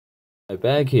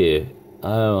Bag here.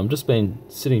 I'm just been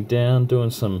sitting down doing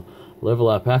some level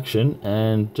up action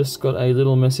and just got a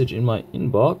little message in my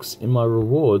inbox in my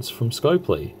rewards from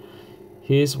Scopely.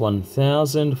 Here's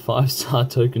 1,000 5-star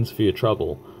tokens for your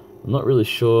trouble. I'm not really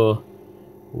sure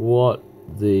what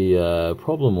the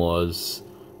problem was.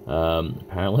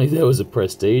 Apparently there was a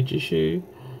prestige issue,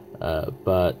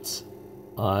 but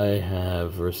I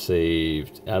have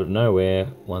received out of nowhere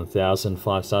 1,000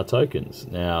 5-star tokens.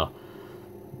 Now,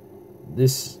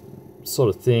 this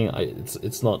sort of thing,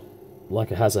 it's not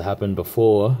like it hasn't happened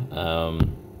before.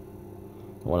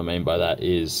 What I mean by that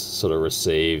is sort of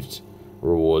received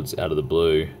rewards out of the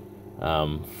blue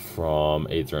from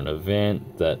either an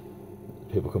event that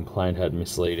people complained had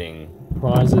misleading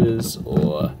prizes,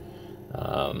 or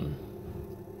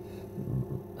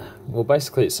well,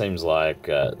 basically it seems like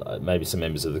maybe some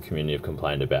members of the community have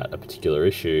complained about a particular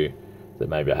issue that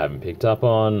maybe I haven't picked up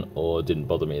on or didn't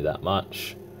bother me that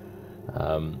much.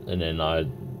 And then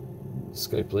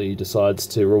Scopely decides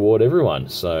to reward everyone.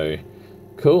 So,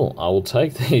 cool. I will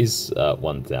take these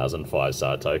 1,000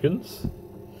 5-star tokens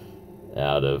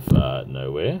out of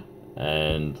nowhere.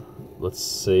 And let's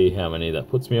see how many that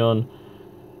puts me on.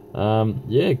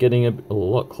 Yeah, getting a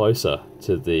lot closer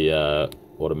to the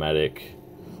automatic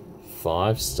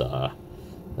 5-star.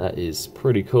 That is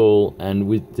pretty cool. And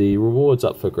with the rewards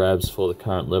up for grabs for the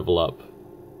current level up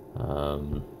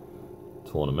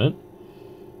tournament,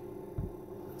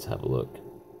 let's have a look.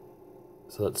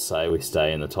 So let's say we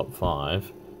stay in the top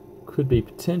 5. Could be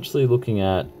potentially looking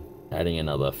at adding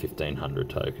another 1,500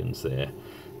 tokens there.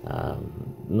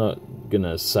 Not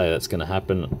gonna say that's gonna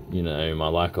happen. You know, my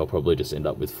luck, I'll probably just end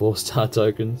up with 4-star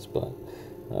tokens, but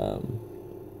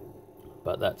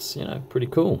that's, you know, pretty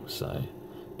cool. So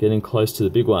getting close to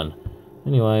the big one.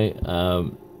 Anyway,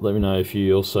 let me know if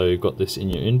you also got this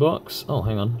in your inbox. Oh,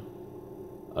 hang on.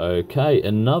 Okay,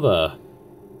 another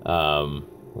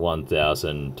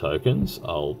 1,000 tokens.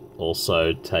 I'll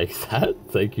also take that.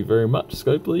 Thank you very much,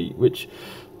 Scopely. Which,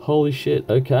 holy shit.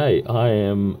 Okay, I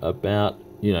am about,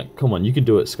 you know, come on, you can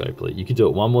do it, Scopely. You can do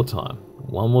it one more time.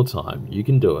 One more time. You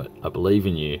can do it. I believe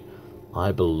in you.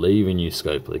 I believe in you,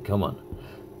 Scopely. Come on.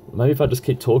 Maybe if I just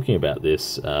keep talking about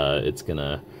this, it's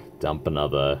gonna dump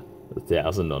another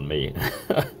 1,000 on me.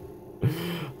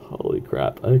 Holy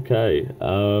crap. Okay.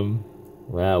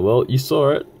 Wow, well, you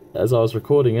saw it as I was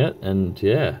recording it, and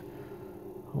yeah,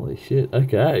 holy shit.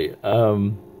 Okay,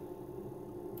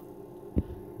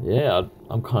 yeah,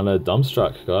 I'm kind of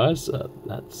dumbstruck, guys.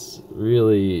 That's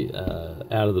really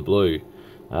out of the blue.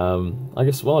 I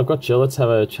guess while I've got you, let's have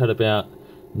a chat about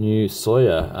new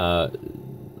Sawyer.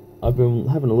 I've been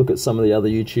having a look at some of the other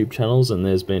YouTube channels, and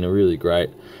there's been a really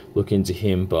great look into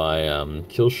him by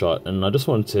Killshot, and I just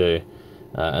wanted to,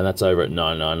 and that's over at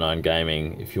 999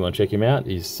 Gaming. If you want to check him out,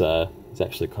 he's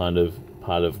actually kind of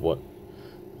part of what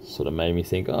sort of made me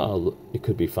think, oh, look, it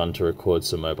could be fun to record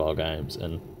some mobile games.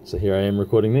 And so here I am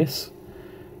recording this.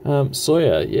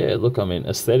 Sawyer, yeah, look, I mean,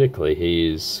 aesthetically,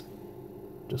 he is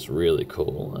just really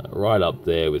cool. Right up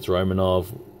there with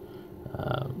Romanov.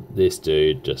 This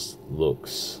dude just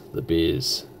looks the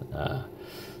biz.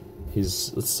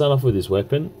 Let's start off with his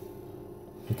weapon.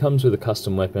 He comes with a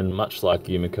custom weapon, much like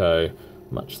Yumiko,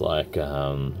 much like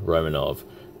Romanov.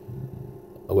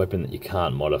 A weapon that you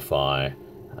can't modify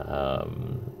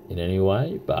in any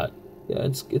way, but yeah,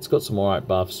 it's got some alright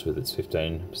buffs with its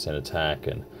 15% attack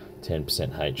and 10%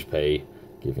 HP,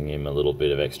 giving him a little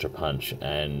bit of extra punch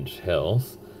and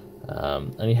health.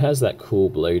 And he has that cool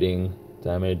bleeding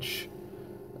damage.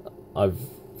 I've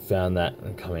found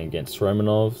that coming against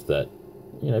Romanov that,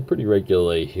 you know, pretty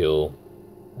regularly he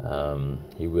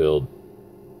will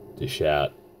dish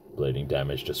out bleeding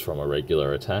damage just from a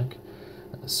regular attack.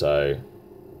 So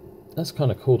that's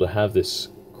kind of cool to have this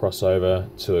crossover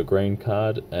to a green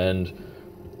card, and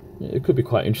it could be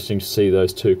quite interesting to see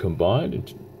those two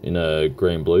combined in a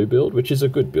green-blue build, which is a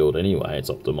good build anyway. It's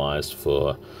optimized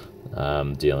for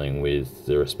dealing with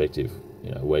the respective,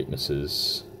 you know,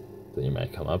 weaknesses that you may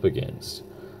come up against.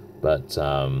 But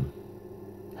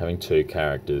having two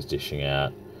characters dishing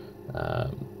out,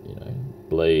 you know,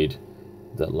 bleed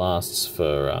that lasts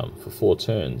for 4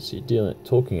 turns, you're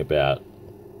talking about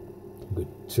good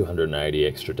 280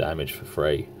 extra damage for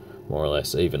free, more or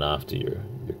less, even after you're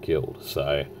killed.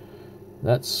 So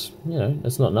that's, you know,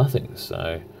 that's not nothing.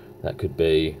 So that could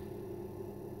be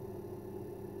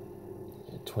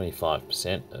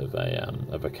 25%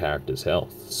 of a character's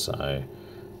health. So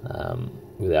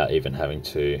without even having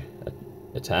to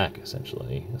attack,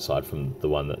 essentially, aside from the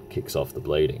one that kicks off the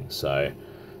bleeding. So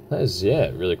that is,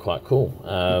 yeah, really quite cool.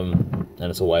 And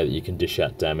it's a way that you can dish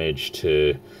out damage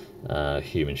to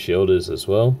human shielders as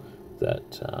well.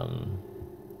 that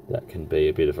that can be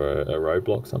a bit of a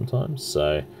roadblock sometimes.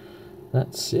 So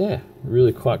that's, yeah,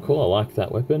 really quite cool. I like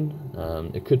that weapon.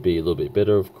 It could be a little bit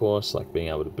better, of course, like being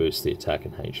able to boost the attack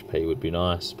and HP would be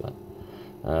nice, but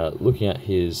looking at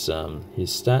his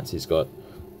stats, he's got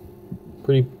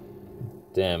pretty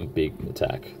damn big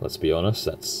attack, let's be honest.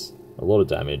 That's a lot of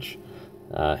damage.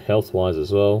 Health wise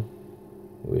as well,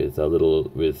 with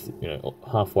you know,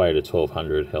 halfway to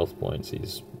 1200 health points,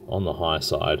 he's on the high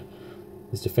side.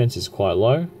 His defense is quite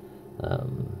low.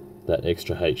 That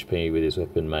extra HP with his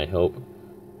weapon may help.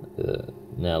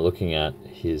 Now looking at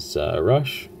his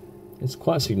rush, it's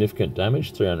quite significant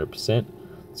damage, 300%.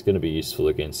 It's going to be useful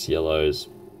against yellows.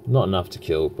 Not enough to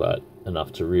kill, but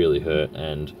enough to really hurt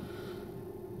and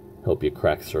help you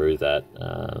crack through that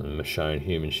Michonne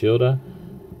human shielder.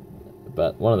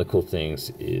 But one of the cool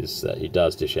things is that he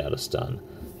does dish out a stun.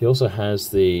 He also has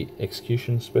the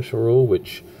execution special rule,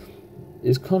 which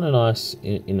is kind of nice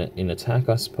in attack,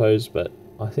 I suppose, but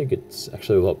I think it's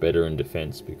actually a lot better in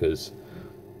defense, because,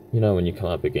 you know, when you come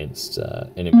up against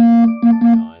enemies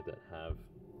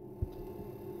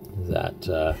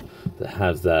that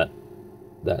have that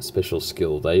special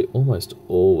skill, they almost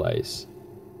always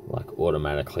like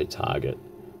automatically target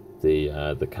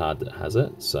the card that has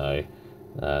it. So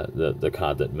the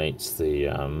card that meets the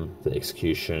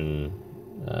execution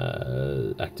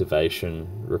activation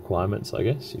requirements, I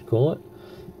guess you'd call it,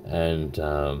 and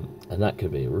that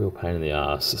could be a real pain in the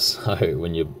ass. So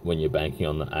when you're banking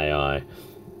on the AI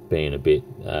being a bit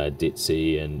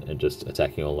ditzy and just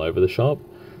attacking all over the shop,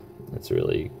 it's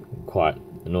really quite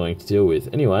annoying to deal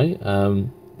with. Anyway,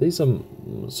 these are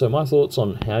so my thoughts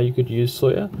on how you could use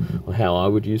Sawyer, or how I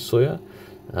would use Sawyer.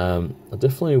 I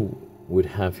definitely would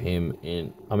have him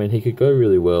in. I mean, he could go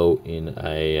really well in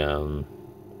a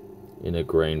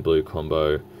green-blue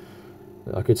combo.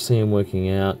 I could see him working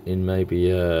out in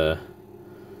maybe a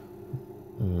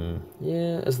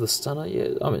yeah, as the stunner. Yeah,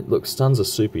 I mean, look, stuns are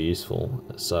super useful.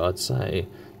 So I'd say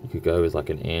you could go with like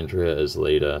an Andrea as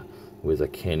leader, with a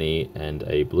Kenny and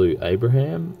a blue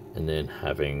Abraham, and then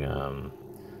having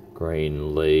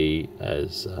green Lee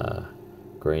as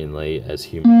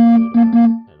human,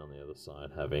 and on the other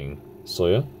side having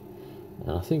Sawyer.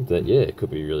 And I think that, yeah, it could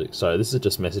be really... So this is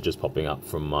just messages popping up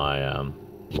from my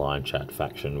line chat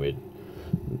faction with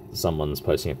someone's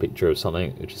posting a picture of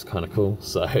something, which is kind of cool.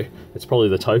 So it's probably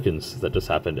the tokens that just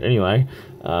happened. Anyway,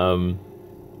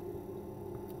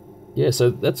 yeah, so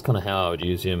that's kind of how I would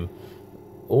use him.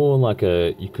 Or like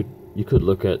you could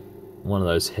look at one of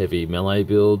those heavy melee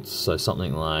builds, so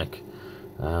something like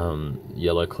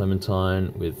yellow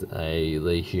Clementine with a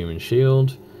Lee human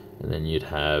shield, and then you'd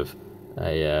have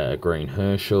a green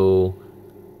Herschel.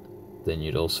 Then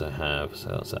you'd also have,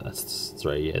 so that's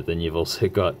 3, yeah. Then you've also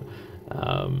got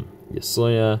your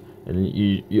Sawyer, and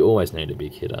you always need a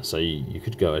big hitter. So you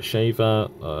could go a Shiva,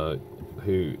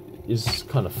 who is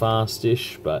kind of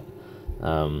fast-ish, but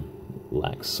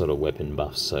lacks sort of weapon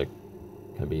buffs, so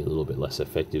can be a little bit less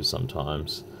effective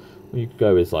sometimes. You could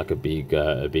go with like a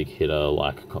big hitter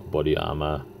like body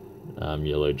armor,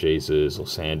 Yellow Jesus or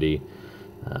Sandy,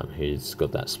 who's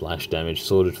got that splash damage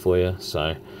sorted for you.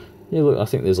 So yeah, look, I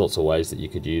think there's lots of ways that you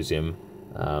could use him.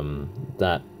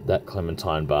 That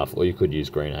Clementine buff, or you could use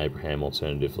green Abraham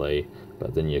alternatively,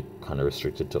 but then you're kind of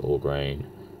restricted to all green.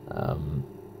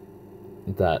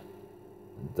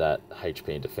 That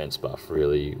HP and defense buff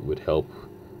really would help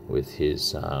with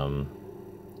his low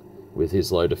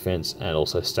defense, and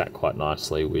also stack quite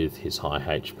nicely with his high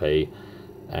HP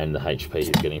and the HP he's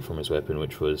getting from his weapon,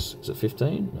 which was it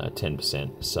 15? No,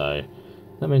 10%. So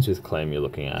that means with Clem you're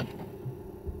looking at,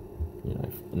 you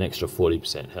know, an extra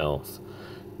 40% health,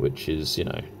 which is, you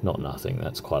know, not nothing.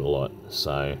 That's quite a lot.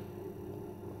 So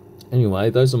anyway,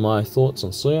 those are my thoughts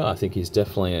on Sawyer. I think he's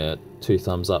definitely a 2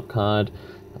 thumbs up card.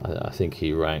 I think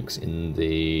he ranks in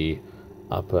the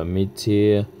upper mid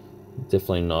tier.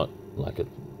 Definitely not like a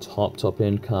top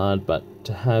end card, but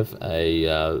to have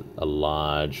a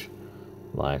large,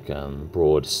 like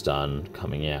broad stun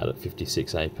coming out at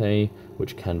 56 AP,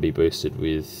 which can be boosted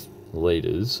with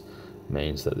leaders,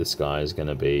 means that this guy is going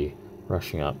to be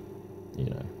rushing up, you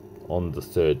know, on the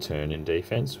 3rd turn in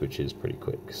defense, which is pretty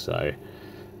quick. So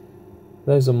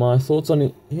those are my thoughts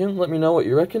on him. Let me know what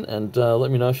you reckon, and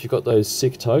let me know if you got those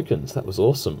sick tokens. That was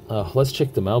awesome. Let's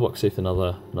check the mailbox, see if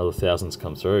another thousands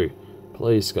come through.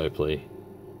 Please, Scopely.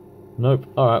 Nope.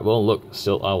 Alright, well, look,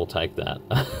 still, I will take that.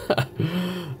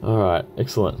 Alright,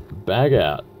 excellent. Bag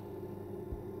out.